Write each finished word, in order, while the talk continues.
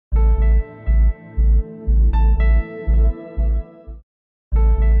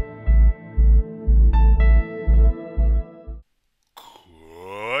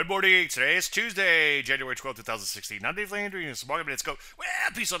morning. Today is Tuesday, January 12th, 2016. I'm Dave Landry, and it's market minutes go. Well,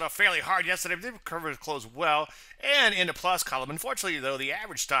 piece on off fairly hard yesterday. But they recovered close well and in the plus column. Unfortunately, though, the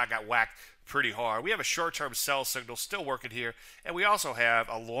average stock got whacked pretty hard. We have a short-term sell signal still working here, and we also have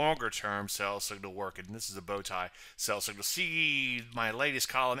a longer-term sell signal working. This is a bow tie sell signal. See my latest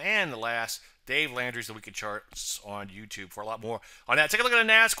column and the last Dave Landry's The Weekend Charts on YouTube for a lot more on that. Take a look at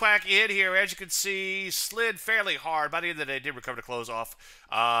the NASDAQ in here. As you can see, slid fairly hard. By the end of the day, did recover to close off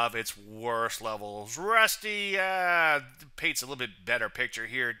of its worst levels. Rusty paints a little bit better picture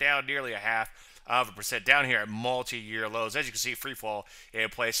here, down nearly a half of a percent down here at multi-year lows. As you can see, free fall in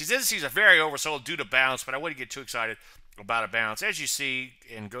place. These indices are very oversold due to bounce, but I wouldn't get too excited about a bounce. As you see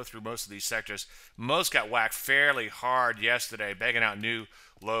and go through most of these sectors, most got whacked fairly hard yesterday, banging out new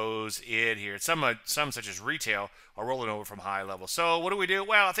lows in here. Some such as retail are rolling over from high levels. So what do?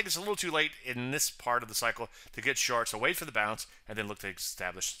 Well, I think it's a little too late in this part of the cycle to get shorts. So wait for the bounce and then look to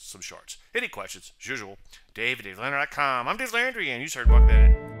establish some shorts. Any questions? As usual, Dave at DaveLandry.com. I'm Dave Landry, and you started walking in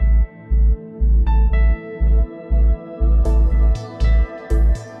it.